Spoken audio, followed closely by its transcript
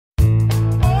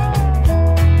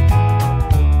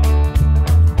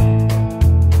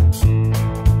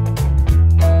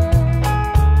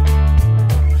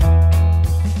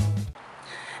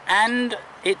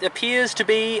it appears to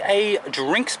be a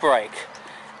drinks break.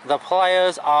 The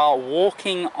players are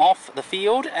walking off the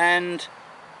field, and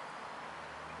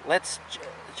let's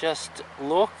just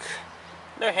look.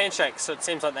 No handshakes, so it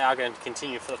seems like they are going to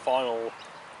continue for the final,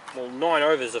 well, 9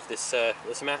 overs of this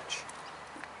this match.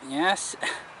 Yes,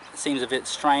 it seems a bit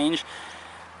strange.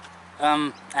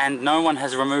 And no one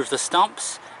has removed the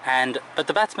stumps, but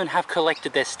the batsmen have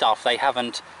collected their stuff. They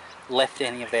haven't left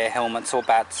any of their helmets or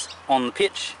bats on the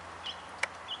pitch.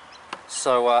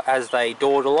 So as they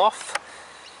dawdle off.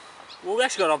 Well, we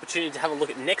actually got an opportunity to have a look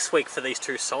at next week for these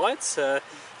two sides.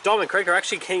 Diamond Creek are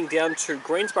actually heading down to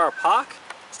Greensborough Park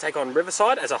to take on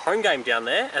Riverside as a home game down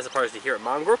there, as opposed to here at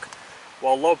Marngrook.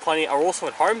 While Lower Plenty are also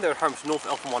at home. They're at home to North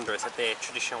Eltham Wanderers at their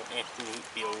traditional Anthony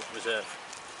Beale Reserve.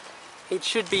 It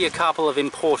should be a couple of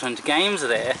important games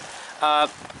there.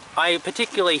 I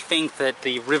particularly think that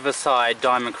the Riverside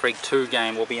Diamond Creek 2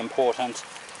 game will be important,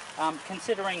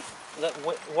 considering that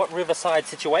what Riverside's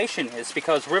situation is,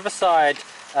 because Riverside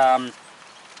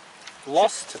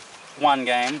lost one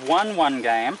game, won one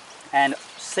game, and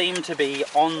seemed to be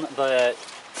on the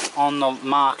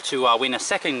mark to win a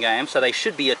second game, so they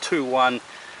should be a 2-1,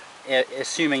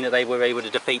 assuming that they were able to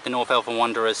defeat the North Eltham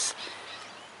Wanderers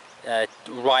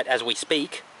right as we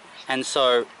speak. And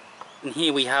so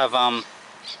here we have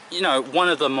you know, one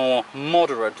of the more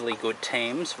moderately good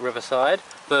teams, Riverside,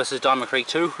 versus Diamond Creek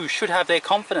 2, who should have their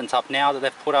confidence up now that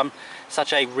they've put on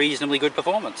such a reasonably good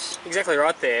performance. Exactly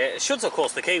right there. Should's of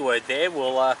course the key word there.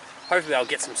 We'll hopefully I'll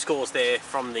get some scores there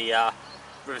from the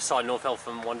Riverside North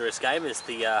Eltham Wanderers game as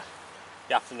the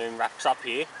afternoon wraps up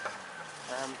here.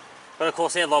 But of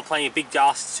course, Lower Plenty a big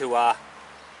task to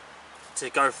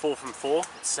go 4 from 4.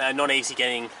 It's not easy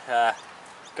getting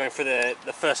going through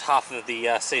the first half of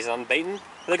the season unbeaten.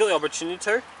 But they got the opportunity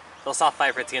to. They'll start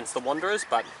favourites against the Wanderers,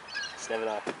 but just never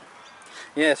know.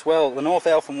 Yes, well, the North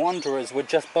Eltham Wanderers were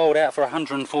just bowled out for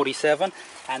 147,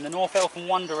 and the North Eltham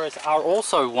Wanderers are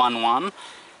also 1-1.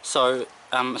 So,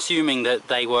 assuming that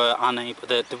they were unable,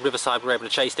 that the Riverside were able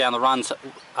to chase down the runs,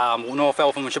 North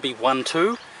Eltham should be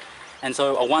 1-2, and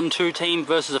so a 1-2 team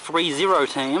versus a 3-0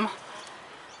 team.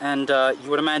 And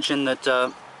you would imagine that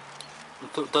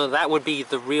that would be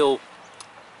the real.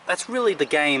 That's really the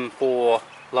game for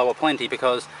Lower Plenty,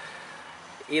 because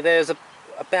there's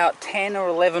about 10 or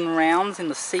 11 rounds in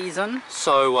the season,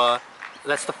 so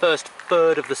that's the first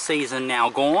third of the season now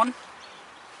gone.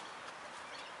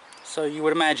 So you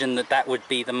would imagine that that would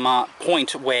be the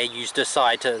point where you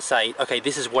decide to say, okay,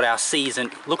 this is what our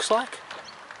season looks like.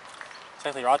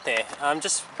 Exactly right there.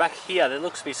 Just back here, there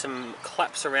looks to be some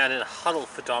claps around in a huddle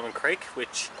for Diamond Creek,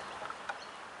 which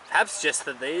perhaps suggests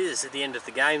that there is at the end of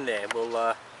the game there.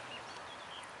 We'll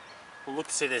look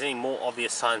to see if there's any more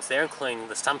obvious signs there, including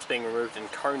the stumps being removed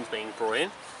and cones being brought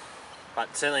in.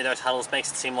 But certainly those huddles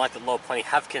makes it seem like that Lower Plenty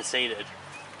have conceded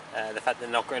the fact that they're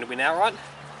not going to win outright,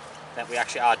 that we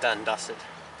actually are done and dusted.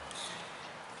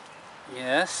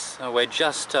 Yes, we're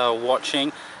just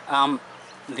watching.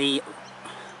 The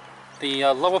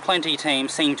Lower Plenty team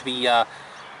seem to be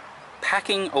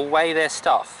packing away their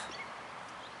stuff.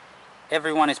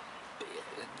 Everyone is,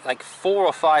 like 4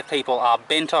 or 5 people are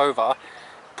bent over,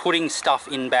 putting stuff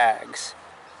in bags.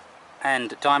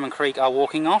 And Diamond Creek are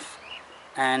walking off.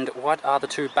 And what are the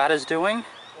two batters doing?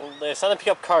 Well, they're starting to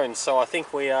pick up cones, so I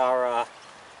think we are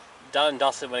done and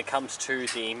dusted when it comes to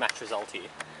the match result here.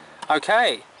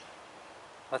 Okay,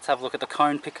 let's have a look at the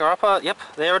cone picker-upper. Yep,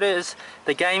 there it is.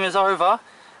 The game is over.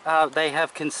 They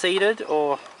have conceded,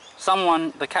 or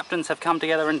the captains have come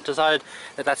together and decided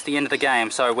that that's the end of the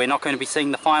game. So we're not going to be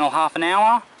seeing the final half an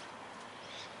hour.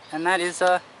 And that is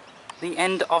the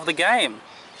end of the game.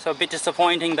 So a bit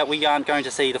disappointing that we aren't going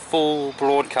to see the full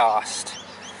broadcast.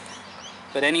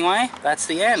 But anyway, that's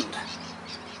the end.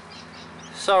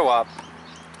 So,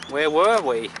 where were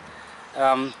we?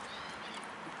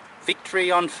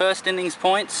 Victory on first innings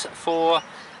points for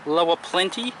Lower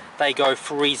Plenty. They go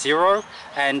 3-0.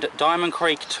 And Diamond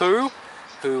Creek 2,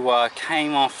 who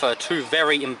came off 2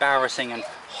 very embarrassing and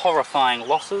horrifying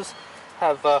losses,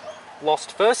 have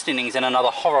lost first innings in another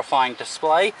horrifying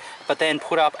display, but then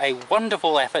put up a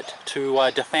wonderful effort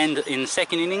to defend in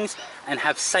second innings and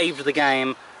have saved the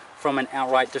game from an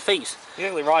outright defeat. You're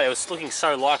exactly right. It was looking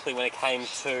so likely when it came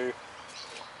to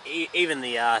even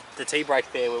the tea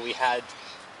break there, where we had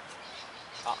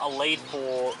a lead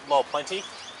for Lower Plenty,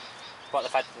 despite the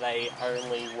fact that they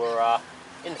only were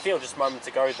in the field just moments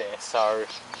ago there. So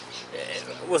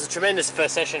it was a tremendous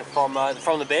first session from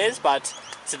the Bears, but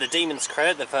to the Demons'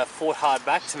 credit, they've fought hard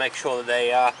back to make sure that they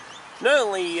not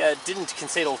only didn't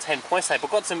concede all 10 points, but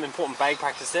got some important bag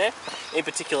practice there, in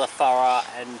particular Farah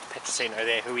and Petrosino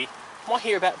there, who we might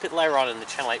hear about a bit later on in the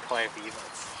Channel 8 player for you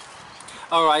votes.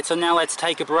 Alright, so now let's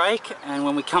take a break, and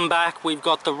when we come back we've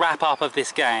got the wrap up of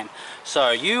this game.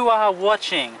 So you are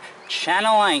watching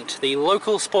Channel 8, the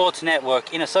local sports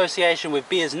network in association with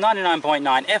Bizz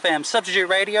 99.9 FM Substitute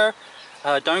Radio.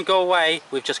 Don't go away,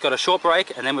 we've just got a short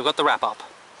break and then we've got the wrap up.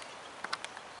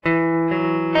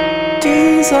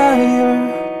 Desire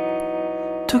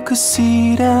took a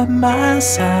seat at my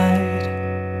side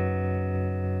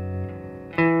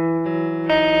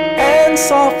and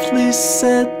softly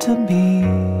said to me,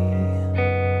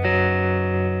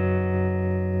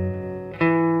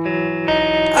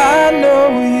 I know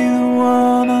you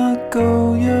wanna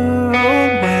go your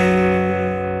own way,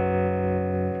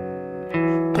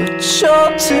 but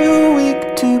you're too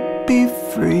weak to be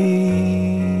free.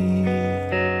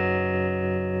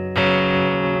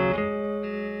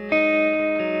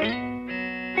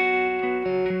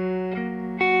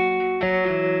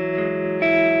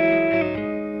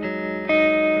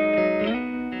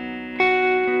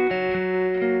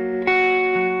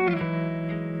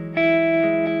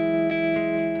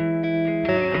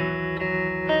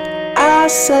 I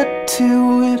said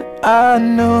to it, I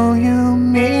know you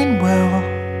mean well,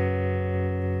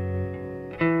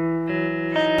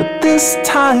 but this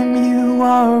time you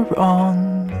are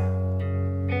wrong.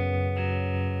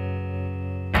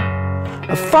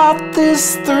 I fought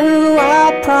this through,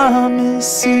 I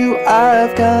promise you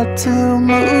I've got to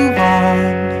move on,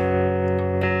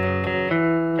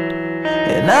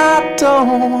 and I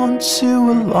don't want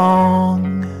you along.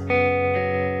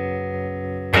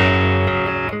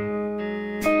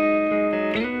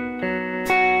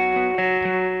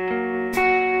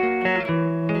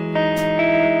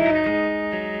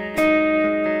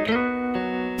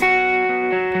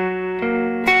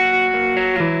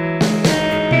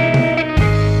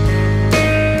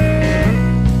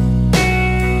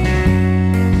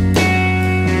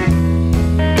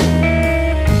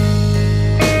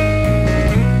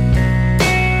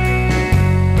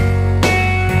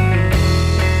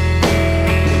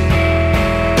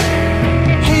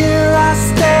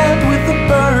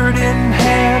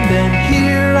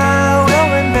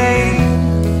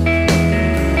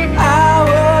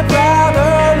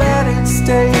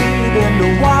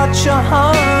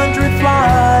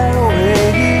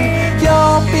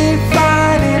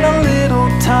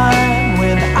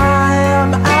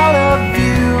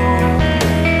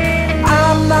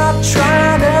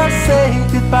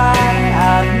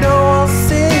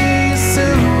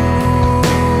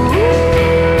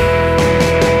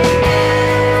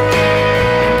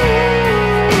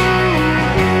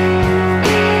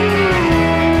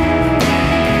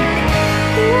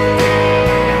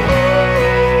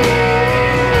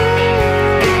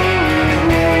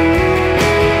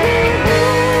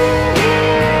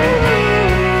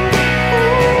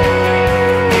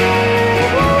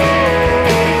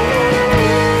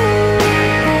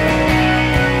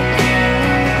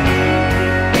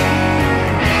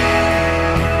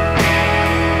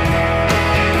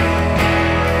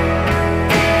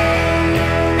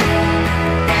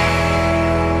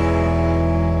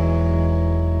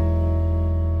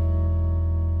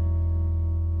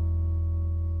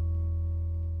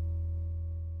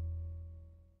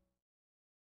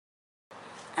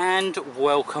 And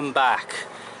welcome back.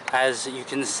 As you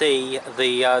can see,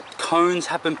 the cones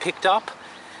have been picked up,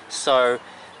 so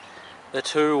the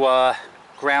two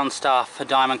ground staff for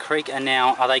Diamond Creek, and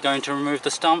now are they going to remove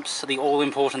the stumps, the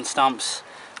all-important stumps,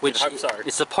 which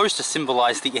is supposed to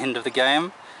symbolise the end of the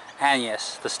game? And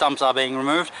yes, the stumps are being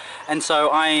removed. And so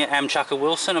I am Chukka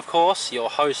Wilson, of course, your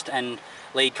host and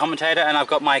lead commentator, and I've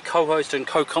got my co-host and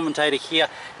co-commentator here,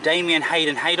 Damien,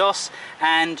 Hayden, Haydos,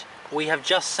 and we have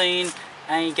just seen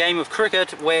a game of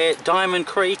cricket where Diamond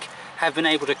Creek have been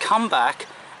able to come back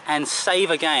and save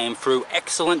a game through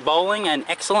excellent bowling and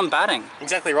excellent batting.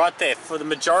 Exactly right there. For the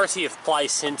majority of play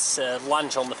since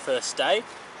lunch on the first day,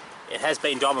 it has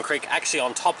been Diamond Creek actually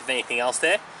on top of anything else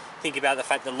there. Think about the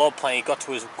fact that Lob playing got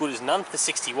to as good as none for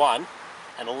 61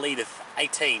 and a lead of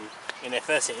 18 in their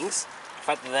first innings. The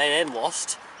fact that they then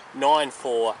lost 9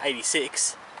 for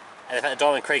 86, and the fact that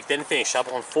Diamond Creek then finished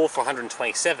up on 4 for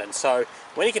 127. So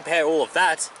when you compare all of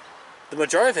that, the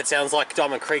majority of it sounds like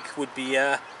Diamond Creek would be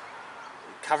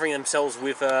covering themselves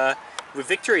with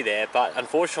victory there. But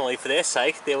unfortunately for their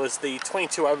sake, there was the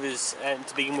 22 overs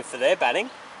to begin with for their batting,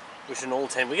 which in all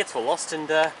 10 wickets were lost,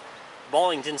 and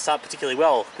bowling didn't start particularly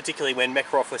well, particularly when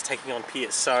Macca was taking on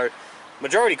Pearce. So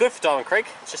majority good for Diamond Creek,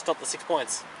 it's just not the 6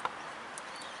 points.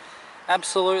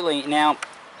 Absolutely. Now,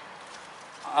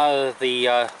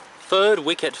 the third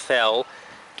wicket fell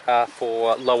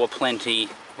for Lower Plenty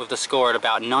with the score at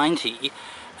about 90,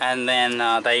 and then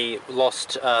they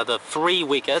lost the 3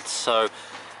 wickets, so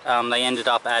they ended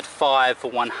up at 5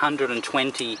 for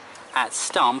 120 at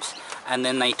stumps, and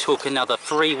then they took another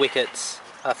 3 wickets.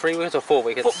 3 wickets or 4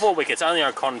 wickets? 4 wickets. Only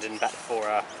O'Connor didn't bat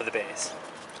for the Bears.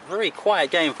 Very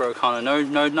quiet game for O'Connor.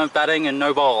 No batting and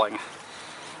no bowling.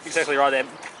 Exactly right there.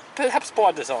 Perhaps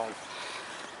by design.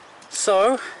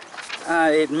 So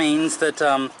it means that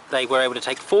they were able to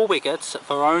take 4 wickets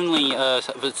for only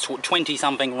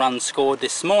 20-something runs scored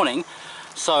this morning.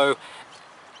 So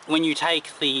when you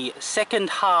take the second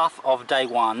half of day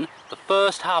 1, the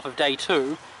first half of day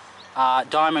 2,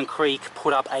 Diamond Creek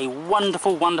put up a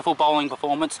wonderful bowling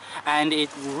performance, and it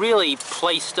really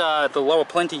placed the lower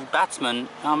plenty batsmen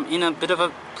in a bit of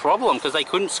a problem because they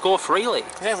couldn't score freely.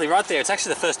 Exactly right there. It's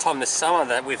actually the first time this summer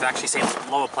that we've actually seen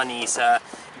lower plenty's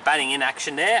batting in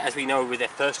action there. As we know, with their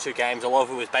first 2 games, a lot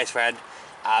of it was based around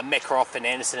Macca and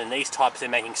Anderson and these types. They're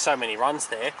making so many runs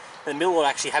there. The middle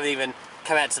actually haven't even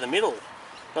come out to the middle,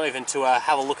 not even to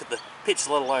have a look at the pitch,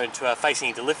 let alone to face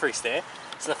any deliveries there.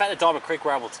 So the fact that Diamond Creek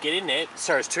were able to get in there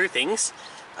shows 2 things.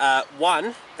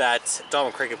 One, that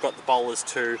Diamond Creek have got the bowlers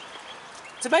to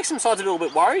make some sides a little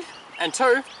bit worried, and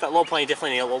 2, that lower plenty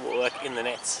definitely need a lot of work in the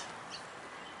nets.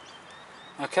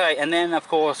 Okay, and then of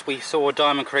course we saw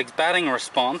Diamond Creek's batting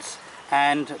response,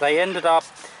 and they ended up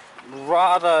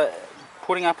rather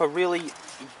putting up a really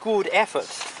good effort.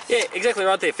 Yeah, exactly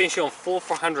right there, finishing on 4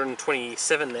 for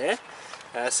 127 there.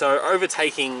 So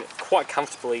overtaking quite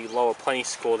comfortably lower plenty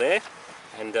score there,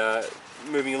 and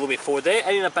moving a little bit forward there.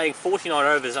 Ended up batting 49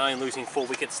 overs, only losing 4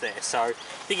 wickets there. So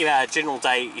thinking about a general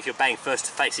day, if you're batting first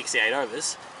to face 68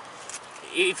 overs,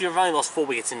 if you've only lost 4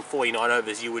 wickets in 49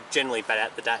 overs, you would generally bat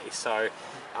out the day. So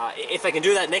if they can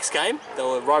do that next game,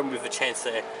 they'll ride with a chance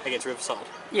there against Riverside.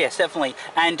 Yes, definitely.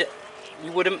 And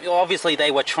you would obviously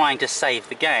they were trying to save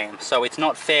the game, so it's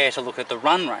not fair to look at the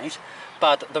run rate.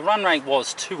 But the run rate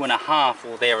was 2.5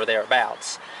 or there or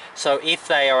thereabouts. So if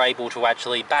they are able to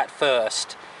actually bat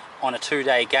first on a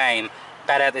 2-day game,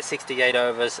 bat out their 68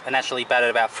 overs and actually bat at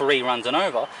about 3 runs and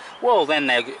over, well then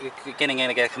they're going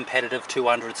to get a competitive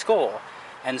 200 score.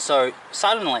 And so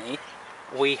suddenly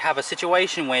we have a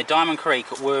situation where Diamond Creek,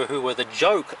 who were the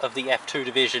joke of the F2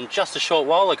 division just a short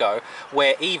while ago,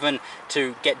 where even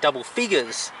to get double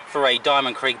figures for a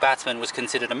Diamond Creek batsman was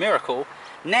considered a miracle.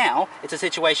 Now it's a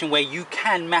situation where you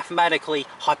can mathematically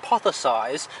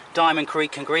hypothesize Diamond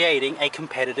Creek can creating a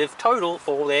competitive total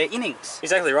for their innings.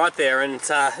 Exactly right there, and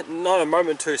not a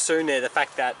moment too soon there, the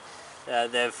fact that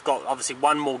they've got obviously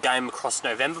 1 more game across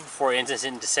November before it ends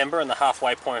in December and the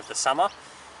halfway point of the summer.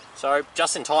 So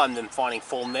just in time them finding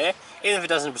form there. Even if it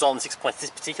doesn't result in 6 points this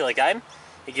particular game,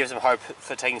 it gives them hope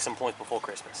for taking some points before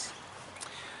Christmas.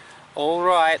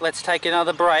 Alright, let's take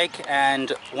another break,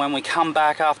 and when we come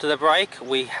back after the break,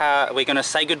 we're going to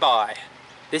say goodbye.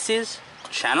 This is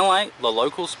Channel 8, the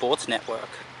local sports network.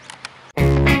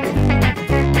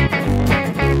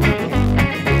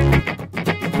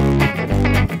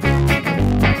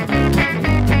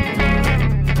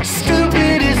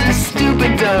 Stupid is as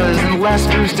stupid does, and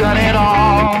Lester's done it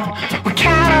all. We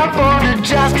can't afford to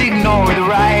just ignore the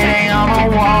writing on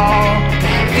the wall.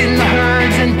 In the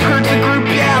herds and perch the group,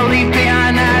 yeah, leave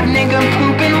behind that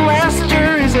nincompoop. And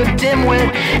Lester is a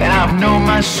dimwit, and I've known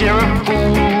my share of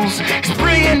fools. He's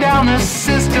bringing down the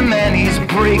system, and he's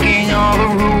breaking all the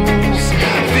rules.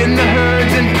 In the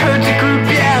herds and perch the group,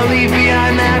 yeah, leave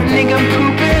behind that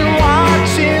nincompoop. And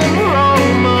watch him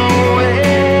roam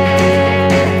away.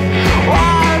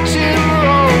 Watch him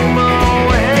roam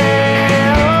away.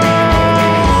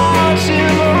 Watch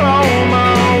him roam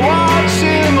away. Watch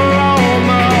him roam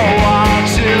away.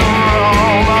 Watch him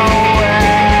roam away.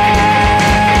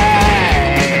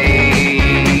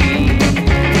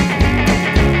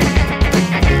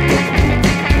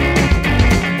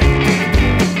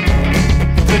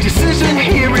 The decision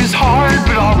here is hard,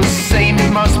 but all the same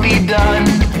it must be done.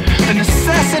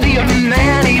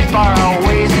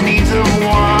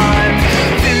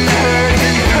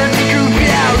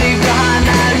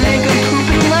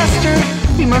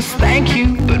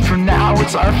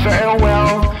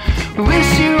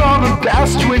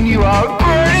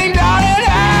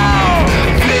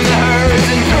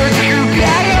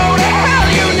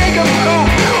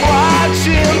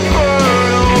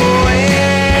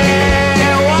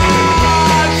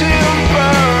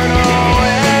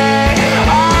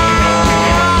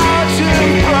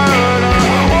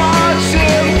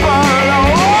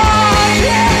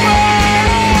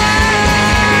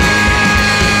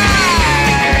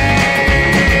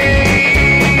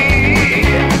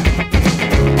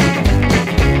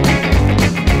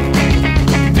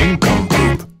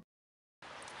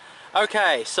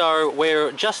 Okay, so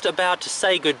we're just about to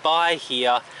say goodbye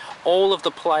here. All of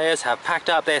the players have packed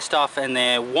up their stuff and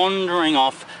they're wandering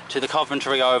off to the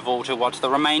Coventry Oval to watch the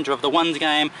remainder of the Ones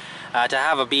game, to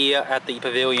have a beer at the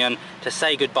pavilion, to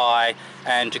say goodbye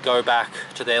and to go back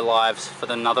to their lives for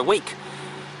another week.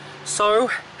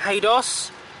 So, Haydos,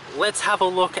 let's have a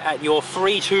look at your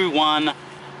 3-2-1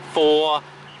 for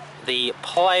the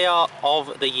Player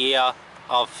of the Year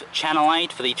of Channel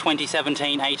 8 for the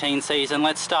 2017-18 season.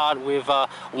 Let's start with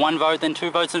 1 vote, then 2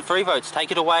 votes and 3 votes.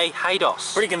 Take it away,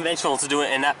 Haydos. Pretty conventional to do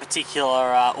it in that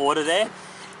particular order there.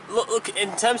 Look,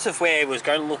 in terms of where it was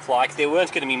going to look like, there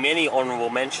weren't going to be many honourable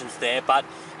mentions there, but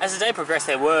as the day progressed,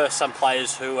 there were some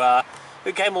players who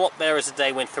came a lot better as the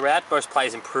day went throughout. Most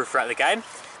players improved throughout the game.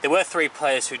 There were 3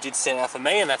 players who did stand out for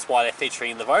me, and that's why they're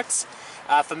featuring in the votes.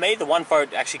 For me, the 1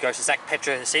 vote actually goes to Zach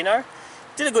Petrosino.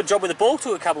 Did a good job with the ball,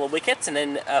 took a couple of wickets, and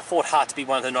then fought hard to be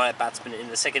one of the 9 batsmen in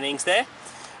the second innings there.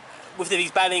 With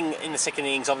his batting in the second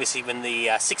innings, obviously when the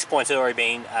 6 points had already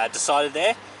been decided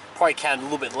there, probably counted a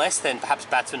little bit less than perhaps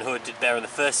batsmen who did better in the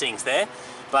first innings there.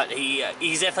 But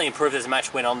he's definitely improved as the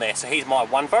match went on there, so he's my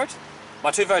 1 vote.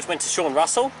 My 2 votes went to Sean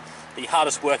Russell, the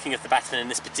hardest working of the batsmen in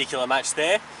this particular match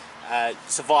there.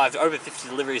 Survived over 50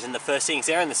 deliveries in the first innings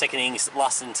there, and the second innings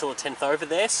lasted until the 10th over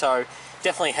there, so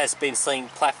definitely has been slinging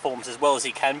platforms as well as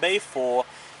he can be for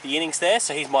the innings there,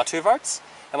 so he's my 2 votes.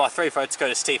 And my 3 votes go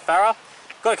to Steve Farrar.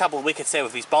 Got a couple of wickets there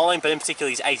with his bowling, but in particular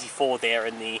he's 84 there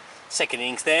in the second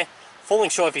innings there. Falling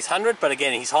short of his 100, but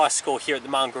again his highest score here at the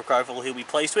Marlborough Oval he'll be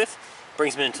pleased with.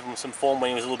 Brings him into some form when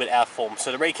he was a little bit out of form.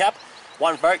 So to recap,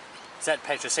 1 vote, Zach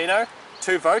Petrosino,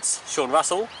 2 votes, Sean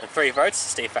Russell, and 3 votes,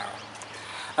 Steve Farrar.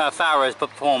 Farrar's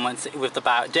performance with the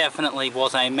bat definitely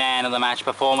was a man of the match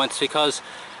performance, because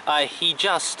he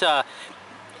just,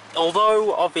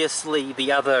 although obviously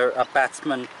the other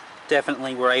batsmen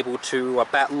definitely were able to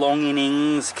bat long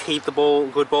innings, keep the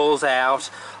good balls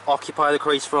out, occupy the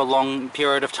crease for a long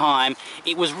period of time,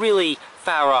 it was really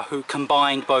Farrar who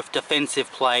combined both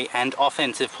defensive play and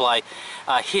offensive play,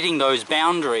 hitting those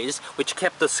boundaries which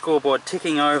kept the scoreboard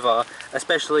ticking over,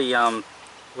 especially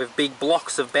with big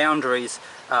blocks of boundaries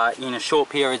in a short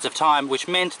periods of time, which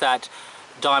meant that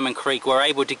Diamond Creek were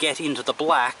able to get into the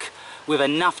black with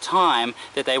enough time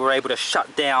that they were able to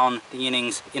shut down the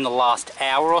innings in the last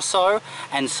hour or so.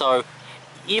 And so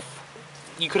if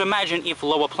you could imagine, if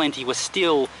Lower Plenty was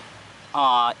still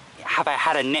had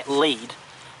a net lead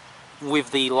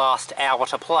with the last hour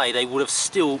to play, they would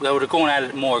have gone at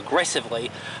it more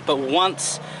aggressively. But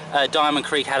once Diamond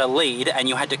Creek had a lead and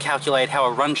you had to calculate how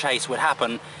a run chase would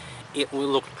happen, it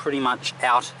looked pretty much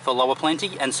out for Lower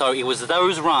Plenty. And so it was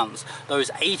those runs,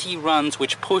 those 80 runs,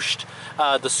 which pushed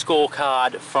the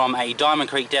scorecard from a Diamond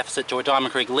Creek deficit to a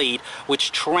Diamond Creek lead,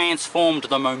 which transformed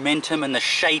the momentum and the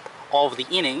shape of the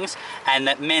innings, and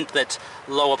that meant that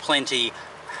Lower Plenty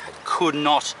could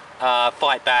not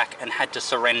fight back and had to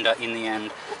surrender in the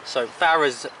end. So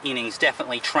Farrar's innings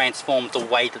definitely transformed the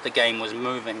way that the game was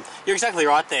moving. You're exactly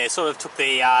right there. Sort of took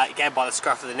the game by the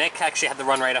scruff of the neck. Actually had the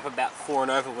run rate up about 4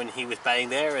 and over when he was batting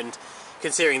there, and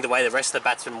considering the way the rest of the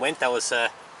batsmen went, that was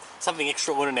something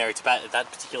extraordinary to bat at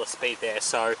that particular speed there.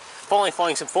 So finally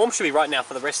finding some form, should be right now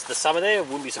for the rest of the summer there.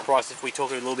 Wouldn't be surprised if we talk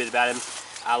a little bit about him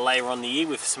later on in the year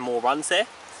with some more runs there.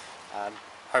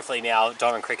 Hopefully now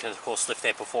Diamond Creek can of course lift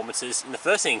their performances in the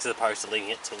first innings as opposed to leaving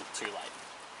it till too late.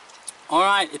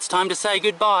 Alright, it's time to say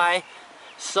goodbye.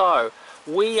 So,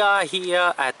 we are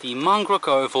here at the Marlborough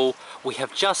Oval. We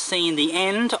have just seen the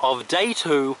end of day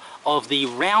 2 of the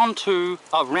round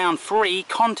 3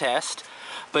 contest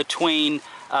between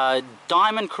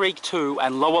Diamond Creek 2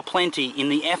 and Lower Plenty in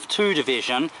the F2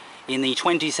 division in the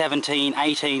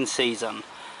 2017-18 season.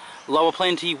 Lower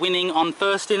Plenty winning on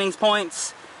first innings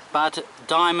points, but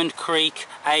Diamond Creek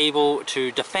able to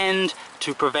defend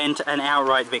to prevent an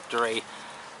outright victory.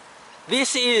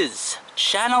 This is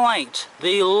Channel 8,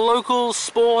 the local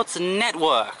sports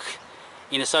network,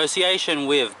 in association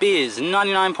with Bizz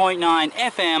 99.9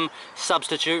 FM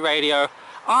Substitute Radio.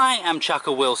 I am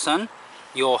Chukka Wilson,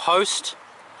 your host,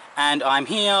 and I'm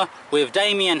here with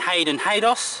Damien, Hayden,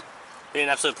 Haydos. Been an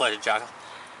absolute pleasure, Chukka.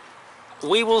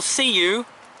 We will see you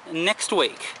next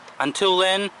week. Until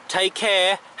then, take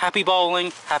care, happy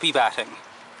bowling, happy batting.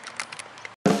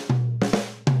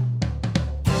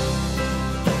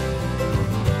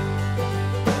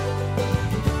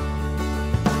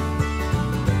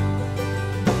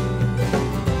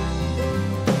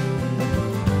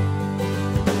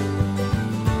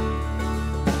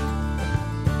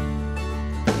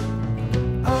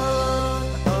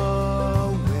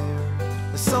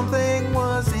 Something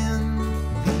was in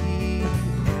the air,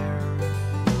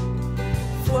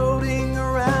 floating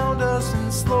around us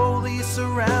and slowly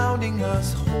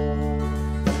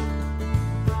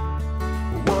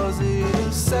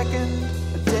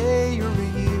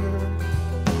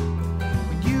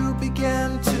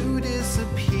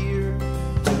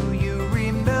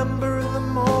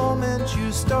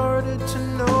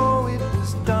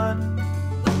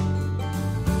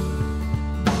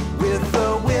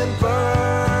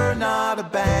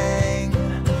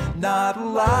not a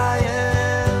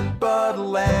lion, but a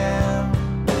lamb.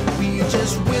 We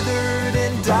just withered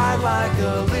and died like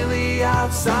a lily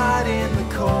outside in the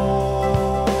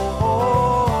cold.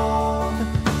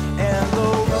 And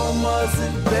the Rome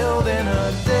wasn't built in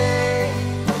a day,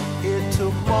 it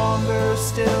took longer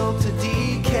still to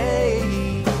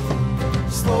decay.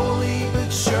 Slowly but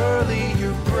surely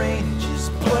your brain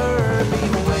just blurred me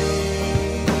away.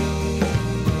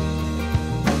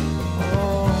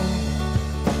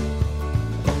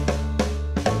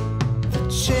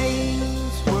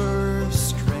 Chains were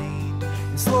strained,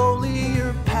 and slowly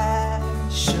your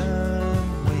passion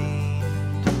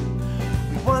waned.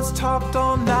 We once talked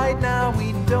all night, now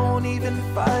we don't even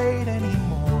fight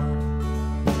anymore.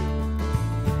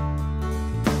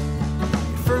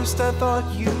 At first I thought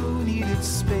you needed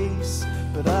space,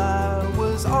 but I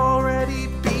was already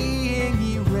being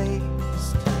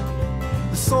erased.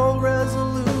 The sole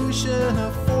resolution,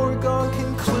 a foregone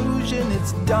conclusion,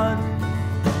 it's done.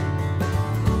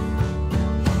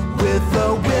 With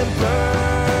a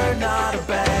whimper, not a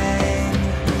bang,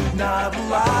 not a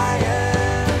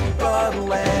lion, but a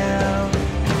lamb.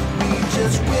 We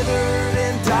just withered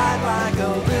and died like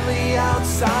a lily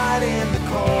outside in the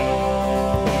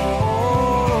cold.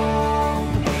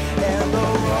 And the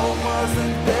Rome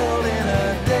wasn't built in a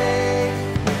day,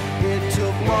 it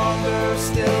took longer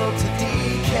still to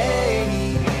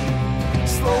decay.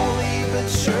 Slowly but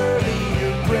surely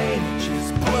your brain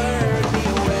just blurred me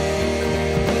away.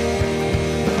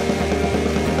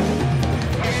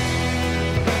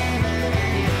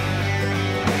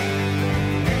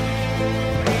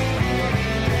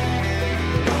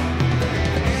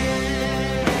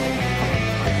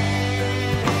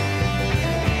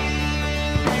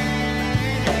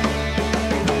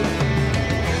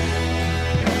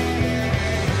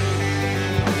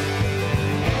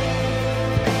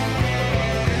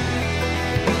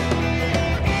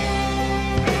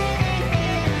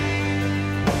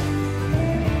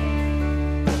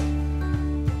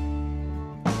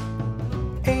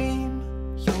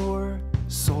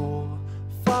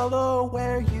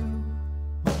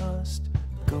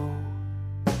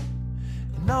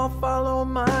 Follow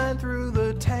mine through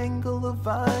the tangle of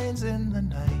vines in the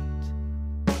night.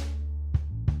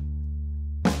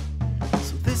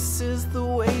 So this is the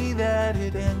way that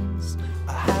it ends,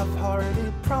 a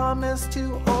half-hearted promise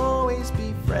to always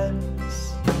be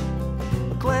friends.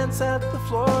 A glance at the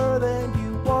floor, then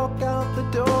you walk out the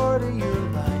door to your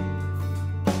life.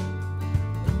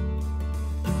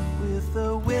 With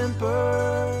a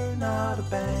whimper, not a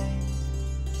bang,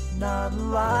 not a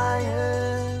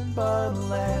lion, but a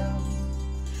lamb.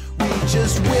 We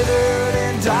just withered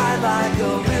and died like a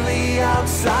lily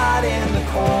outside in the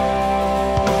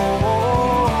cold.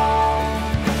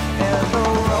 And the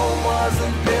Rome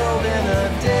wasn't built in a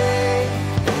day,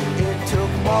 it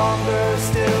took longer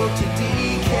still to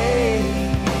decay.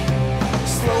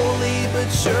 Slowly but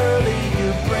surely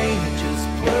your brain